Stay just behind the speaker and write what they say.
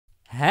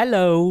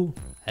Hello.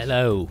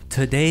 Hello.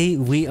 Today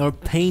we are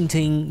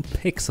painting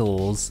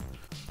pixels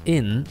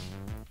in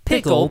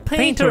Pickle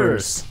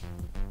Painters.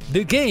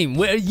 The game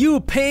where you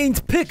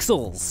paint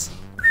pixels.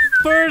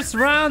 First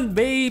round,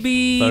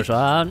 baby. First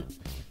round.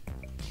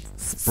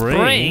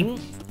 Spring.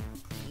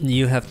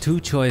 You have two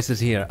choices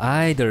here.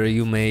 Either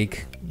you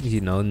make,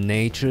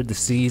 nature, the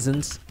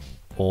seasons,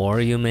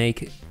 or you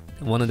make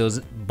one of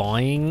those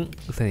boing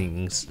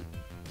things.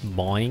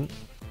 Boing.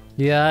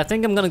 Yeah, I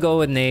think I'm gonna go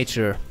with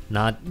nature.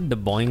 Not the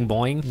boing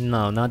boing.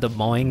 No, not the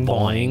boing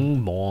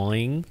boing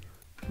boing.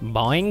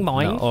 Boing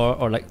boing. No,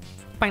 or like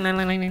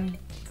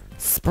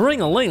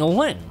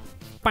spring-a-ling-a-ling.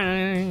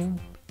 Bang.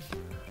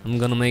 I'm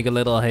gonna make a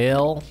little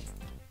hill.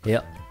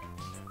 Yep.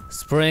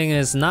 Spring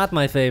is not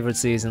my favorite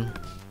season.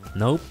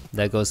 Nope,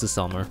 that goes to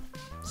summer.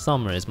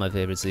 Summer is my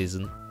favorite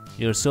season.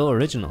 You're so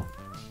original.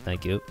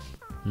 Thank you.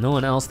 No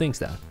one else thinks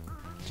that.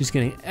 Just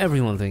kidding,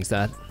 everyone thinks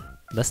that.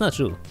 That's not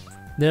true.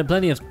 There are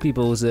plenty of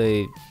people who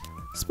say,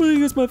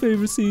 spring is my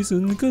favorite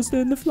season because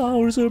then the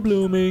flowers are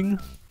blooming.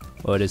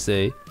 Or they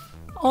say,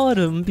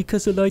 autumn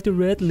because I like the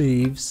red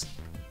leaves.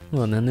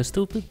 Well, then they're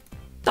stupid.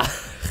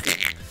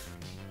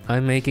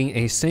 I'm making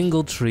a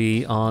single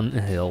tree on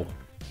a hill.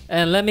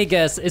 And let me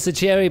guess, it's a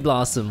cherry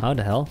blossom. How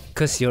the hell?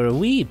 Cause you're a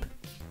weeb.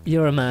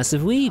 You're a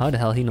massive weeb. How the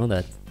hell he know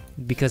that?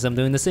 Because I'm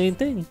doing the same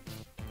thing.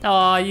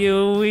 Aw, you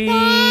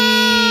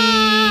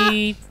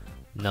weeb.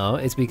 No,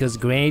 it's because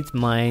great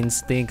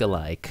minds think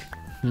alike.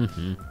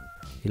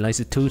 He likes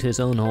to toot his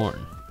own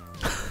horn.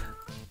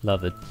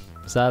 Love it.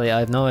 Sadly, I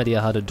have no idea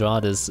how to draw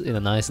this in a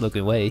nice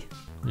looking way.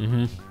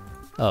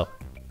 Oh,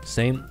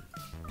 same.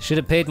 Should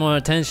have paid more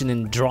attention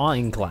in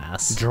drawing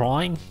class.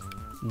 Drawing?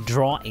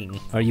 Drawing.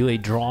 Are you a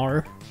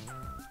drawer?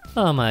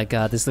 Oh my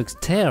god, this looks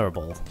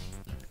terrible.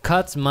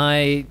 Cut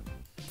my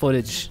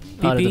footage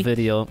out of the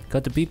video.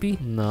 Cut the pee-pee?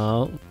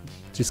 No.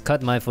 Just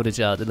cut my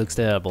footage out. It looks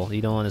terrible.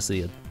 You don't want to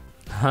see it.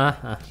 Ha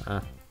ha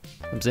ha.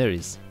 I'm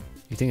serious.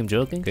 You think I'm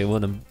joking? Okay, well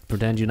then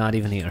pretend you're not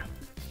even here.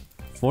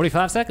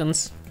 45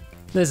 seconds.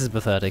 This is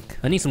pathetic.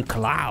 I need some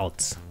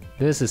clouds.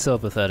 This is so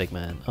pathetic,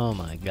 man. Oh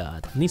my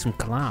god. I need some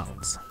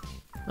clouds.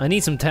 I need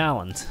some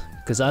talent,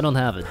 because I don't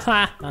have it.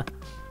 Ha!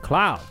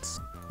 Clouds.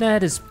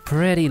 That is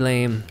pretty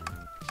lame.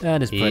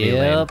 That is pretty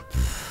lame.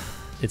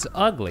 It's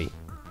ugly.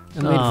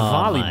 I made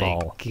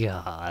volleyball. Oh my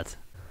god.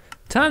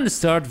 Time to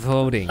start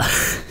voting.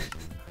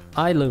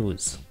 I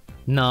lose.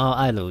 No,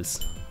 I lose.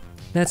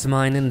 That's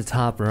mine in the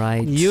top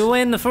right. You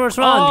win the first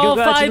round. Oh,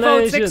 5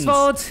 votes, 6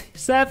 votes,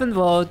 7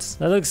 votes.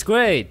 That looks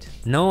great.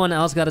 No one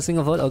else got a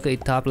single vote. Okay,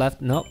 top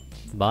left. Nope.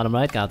 Bottom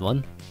right got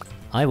one.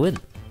 I win.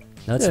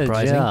 That's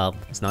surprising. Job.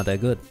 It's not that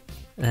good.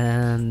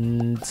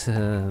 And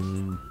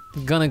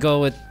gonna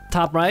go with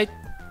top right.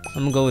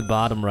 I'm gonna go with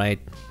bottom right.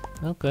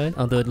 Okay.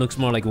 Although it looks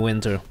more like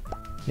winter.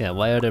 Yeah,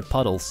 why are there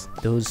puddles?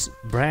 Those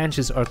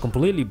branches are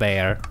completely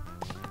bare.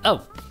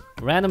 Oh,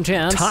 random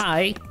chance.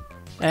 Tie.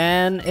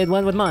 And it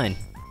went with mine.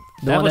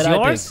 The one that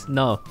yours? I picked.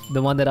 No,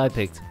 the one that I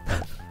picked.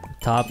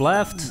 Top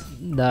left.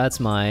 That's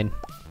mine.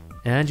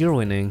 And you're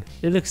winning.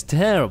 It looks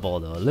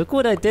terrible though. Look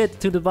what I did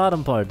to the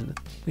bottom part.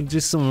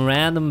 Just some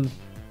random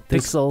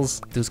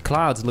pixels. Those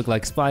clouds look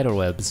like spider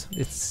webs.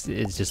 It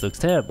just looks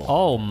terrible.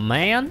 Oh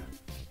man.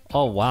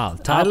 Oh wow.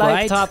 Top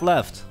right, top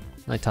left.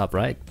 I top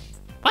right.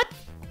 What?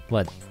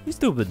 What? You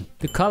stupid.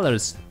 The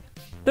colors.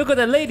 Look at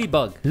the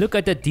ladybug. Look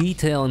at the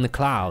detail in the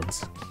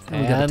clouds.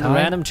 And we got a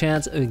random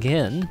chance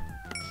again.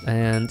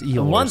 And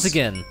yours. Once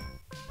again.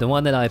 The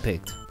one that I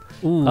picked.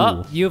 Ooh.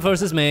 Oh, you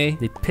versus me.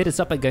 They pit us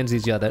up against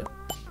each other.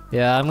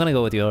 Yeah, I'm gonna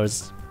go with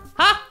yours.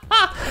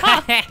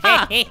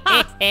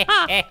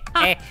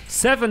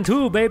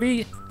 7-2,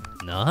 baby.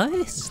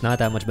 Nice. It's not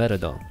that much better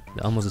though.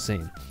 They're almost the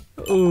same.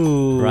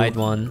 Ooh. Right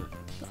one.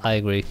 I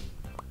agree.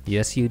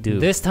 Yes, you do.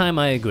 This time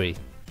I agree.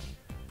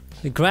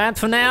 The grand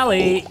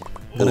finale.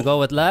 Gonna go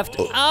with left.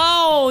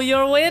 Oh,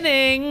 you're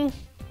winning.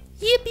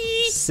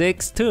 Yippee.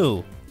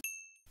 6-2.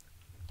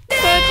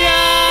 Good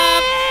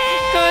job.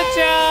 Good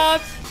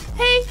job.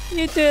 Hey,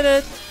 you did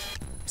it.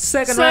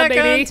 Second round,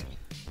 baby.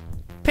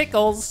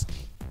 Pickles.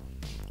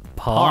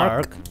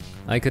 Park.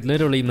 I could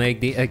literally make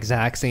the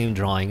exact same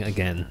drawing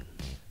again,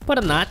 but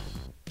I'm not.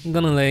 I'm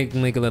gonna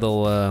make a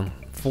little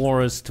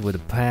forest with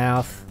a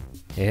path.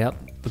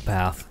 Yep, the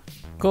path.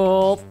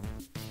 Cool.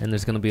 And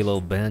there's gonna be a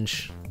little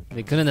bench.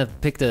 They couldn't have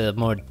picked a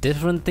more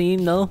different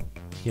theme though.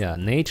 Yeah,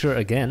 nature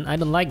again. I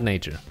don't like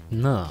nature.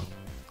 No.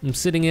 I'm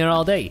sitting here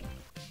all day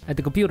at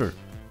the computer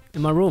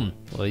in my room.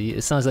 Well,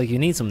 it sounds like you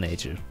need some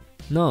nature.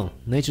 No,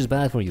 nature's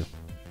bad for you.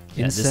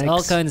 Yeah, there's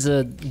all kinds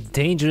of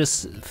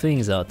dangerous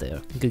things out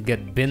there. You could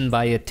get bitten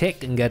by a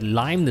tick and get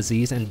Lyme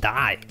disease and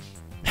die.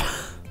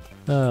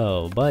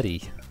 Oh,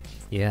 buddy.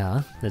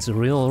 Yeah, that's a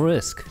real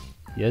risk.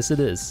 Yes, it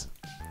is.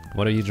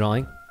 What are you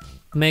drawing?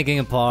 Making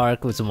a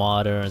park with some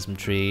water and some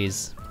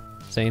trees.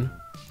 Same?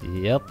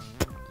 Yep.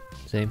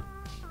 Same.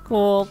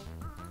 Cool.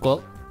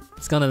 Cool.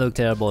 It's gonna look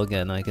terrible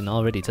again, I can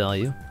already tell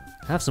you.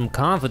 Have some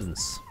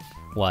confidence.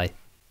 Why?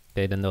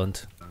 Okay, then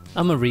don't.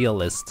 I'm a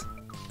realist.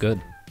 Good.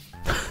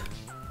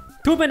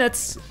 2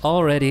 minutes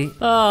already.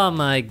 Oh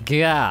my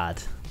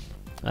god.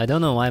 I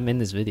don't know why I'm in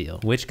this video.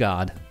 Which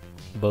god?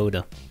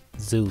 Boda.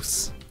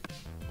 Zeus.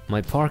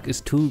 My park is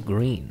too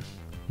green.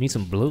 Need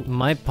some blue.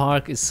 My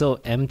park is so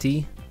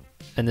empty,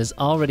 and there's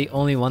already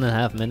only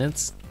 1.5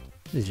 minutes.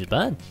 This is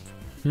bad.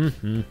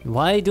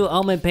 Why do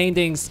all my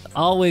paintings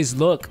always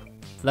look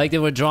like they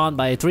were drawn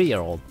by a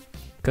 3-year-old?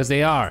 Because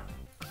they are.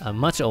 I'm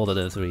much older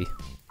than 3.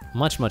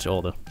 Much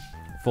older.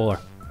 4.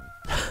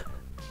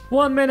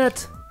 1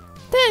 minute!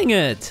 Dang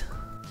it!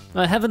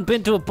 I haven't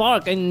been to a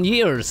park in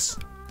years.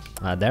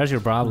 There's your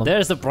problem.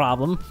 There's the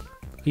problem.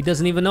 He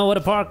doesn't even know what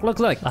a park looks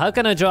like. How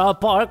can I draw a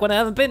park when I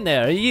haven't been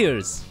there in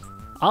years?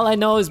 All I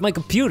know is my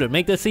computer.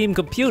 Make the theme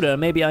computer,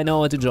 maybe I know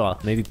what to draw.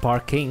 Maybe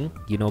parking.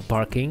 You know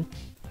parking?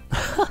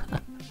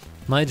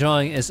 My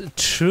drawing is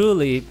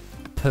truly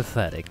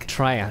pathetic.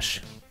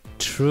 Trash.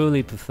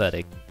 Truly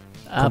pathetic.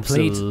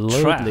 Complete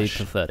Absolutely trash.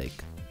 pathetic.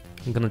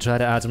 I'm gonna try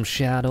to add some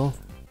shadow.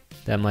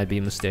 That might be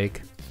a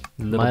mistake.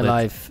 My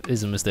life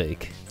is a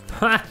mistake.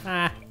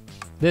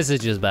 This is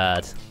just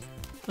bad.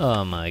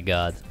 Oh my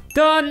god.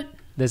 Done!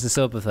 This is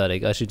so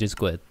pathetic. I should just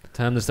quit.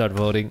 Time to start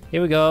voting.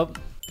 Here we go.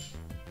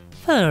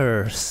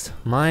 First.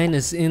 Mine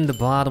is in the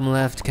bottom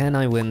left. Can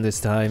I win this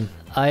time?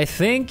 I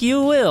think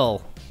you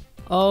will.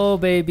 Oh,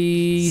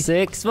 baby.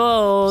 6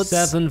 votes.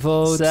 7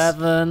 votes.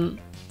 7.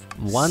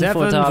 1 7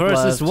 for top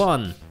versus left.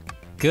 1.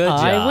 Good job.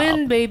 I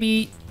win,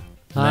 baby.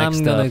 I'm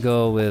Next gonna up.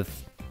 go with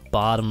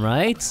bottom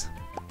right.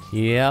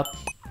 Yep.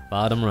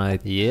 Bottom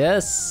right.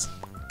 Yes.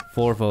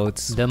 4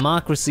 votes.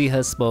 Democracy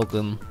has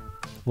spoken.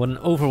 What an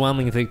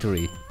overwhelming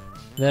victory.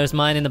 There's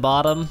mine in the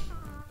bottom.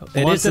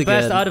 It Once is the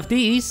best again, out of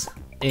these.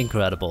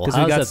 Incredible. Because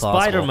How's we got that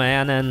possible?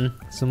 Spider-Man and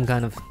some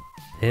kind of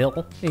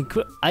hill.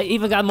 I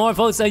even got more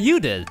votes than you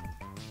did.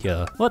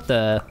 Yeah. What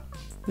the?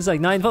 It's like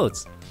 9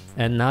 votes.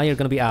 And now you're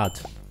gonna be out.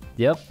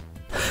 Yep.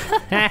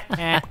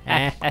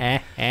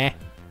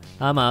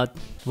 I'm out.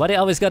 Why they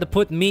always gotta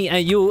put me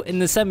and you in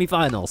the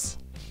semifinals?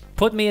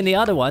 Put me in the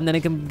other one, then I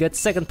can get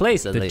 2nd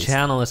place at The least.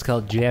 channel is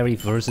called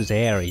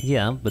JerryVsHarry.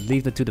 Yeah, but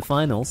leave it to the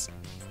finals.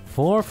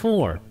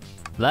 4-4.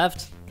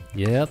 Left.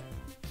 Yep.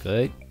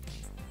 Good.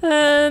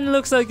 And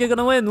looks like you're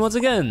gonna win once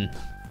again.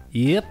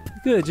 Yep.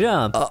 Good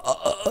job.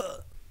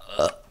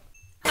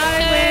 I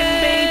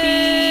win,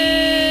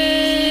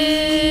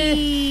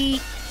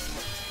 baby!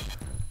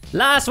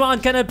 Last one,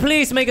 can I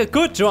please make a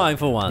good drawing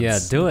for once? Yeah,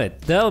 do it.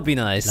 That would be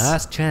nice.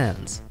 Last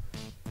chance.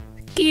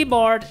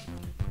 Keyboard.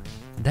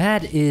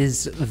 That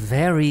is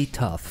very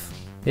tough.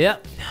 Yeah.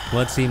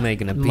 What's he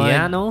making? A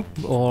piano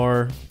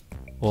or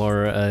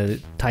a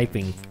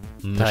typing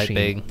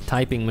machine?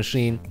 Typing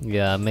machine.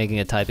 Yeah, making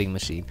a typing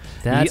machine.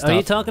 That's are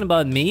you tough. talking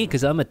about me?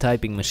 Because I'm a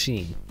typing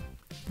machine.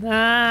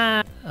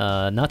 Not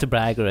to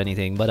brag or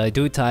anything, but I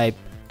do type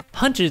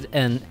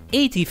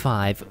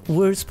 185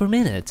 words per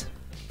minute.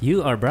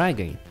 You are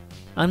bragging.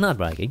 I'm not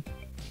bragging.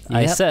 Yep.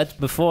 I said,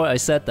 before I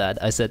said that,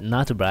 I said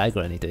not to brag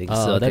or anything.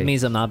 Oh, so that okay.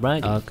 means I'm not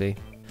bragging. Okay.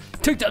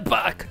 Take that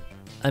back!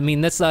 I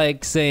mean, that's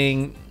like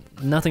saying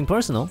nothing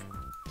personal.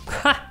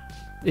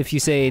 If you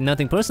say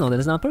nothing personal, then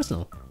it's not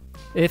personal.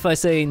 If I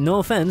say no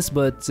offense,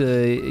 but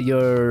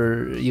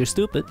you're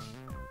stupid,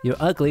 you're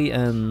ugly,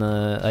 and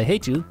I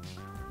hate you,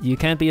 you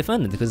can't be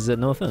offended because it's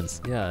no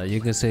offense. Yeah, you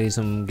can say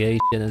some gay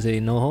shit and say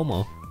no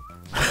homo.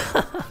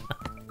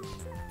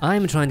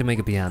 I'm trying to make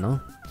a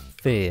piano.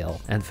 Fail.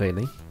 And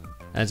failing.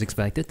 As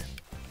expected.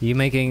 You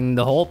making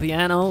the whole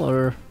piano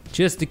or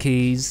Just the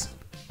keys.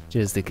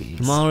 just the keys?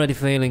 I'm already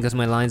failing because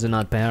my lines are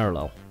not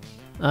parallel.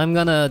 I'm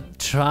gonna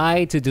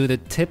try to do the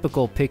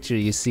typical picture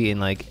you see in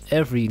like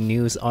every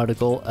news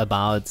article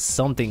about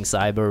something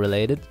cyber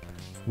related,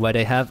 where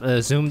they have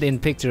a zoomed in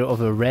picture of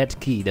a red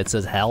key that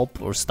says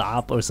help or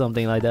stop or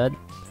something like that.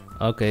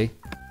 Okay.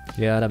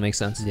 Yeah, that makes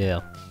sense. Yeah,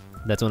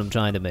 that's what I'm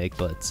trying to make,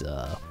 but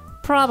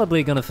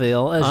probably gonna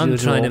fail as I'm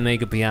usual. trying to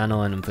make a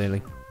piano and I'm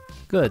failing.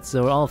 Good,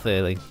 so we're all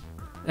failing.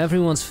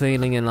 Everyone's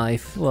failing in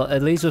life. Well,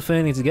 at least we're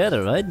failing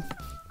together, right?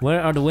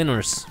 Where are the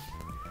winners?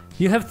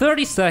 You have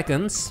 30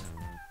 seconds.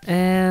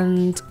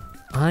 And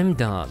I'm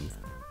done.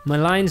 My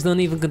lines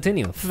don't even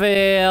continue.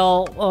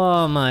 Fail!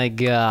 Oh my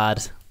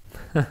god.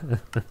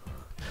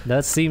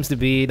 That seems to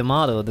be the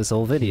motto of this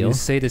whole video. You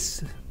say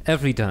this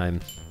every time.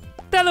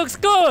 That looks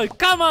good!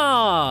 Come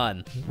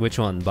on! Which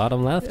one?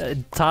 Bottom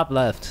left? Top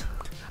left.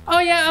 Oh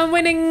yeah, I'm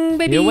winning,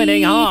 baby! You're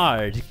winning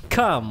hard!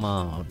 Come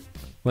on!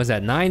 Was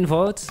that 9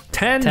 votes?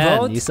 10 10,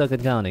 votes? you suck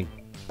at counting.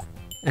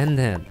 And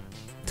then,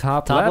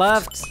 top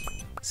left.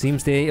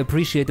 Seems they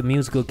appreciate the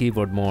musical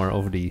keyboard more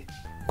over the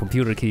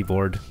computer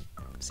keyboard.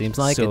 Seems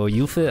like so it.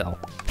 you fail.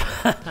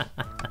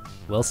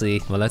 We'll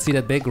see. Well, let's see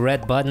that big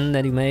red button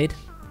that he made.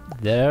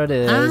 There it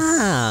is.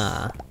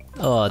 Ah!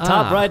 Oh,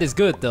 top right is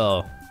good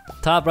though.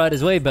 Top right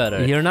is way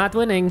better. You're not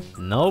winning.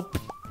 Nope.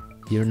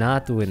 You're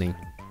not winning.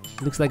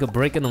 Looks like a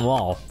break in the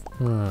wall.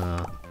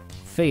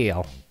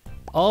 Fail.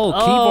 Oh,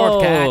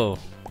 keyboard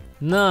cat.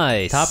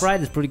 Nice. Top right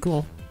is pretty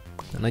cool.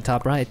 I like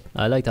top right.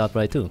 I like top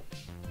right too.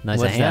 Nice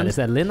What's hand. that? Is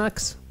that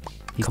Linux?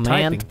 He's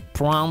Command typing.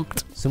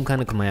 prompt. Some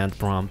kind of command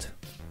prompt.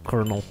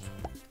 Kernel.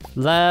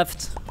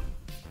 Left.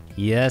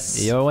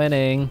 Yes. You're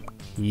winning.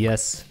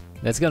 Yes.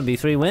 That's gonna be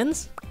 3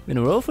 wins? in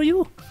a row for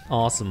you?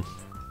 Awesome.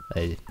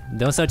 Hey,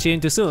 don't start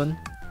cheating too soon.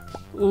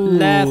 Ooh.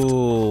 Left.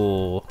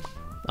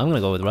 I'm gonna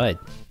go with right.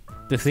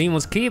 The theme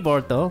was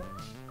keyboard though.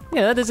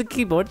 Yeah, that is a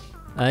keyboard.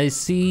 I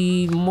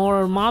see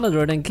more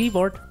monitor than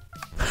keyboard.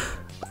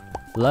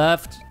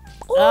 Left.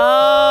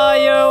 Oh,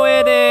 you're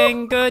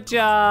winning. Good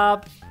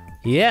job.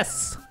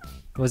 Yes.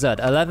 What's that?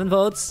 11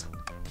 votes?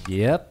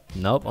 Yep.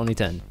 Nope, only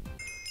 10.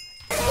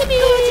 Good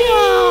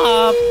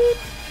job.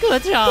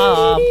 Good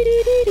job.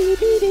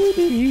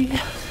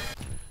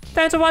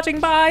 Thanks for watching.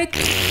 Bye.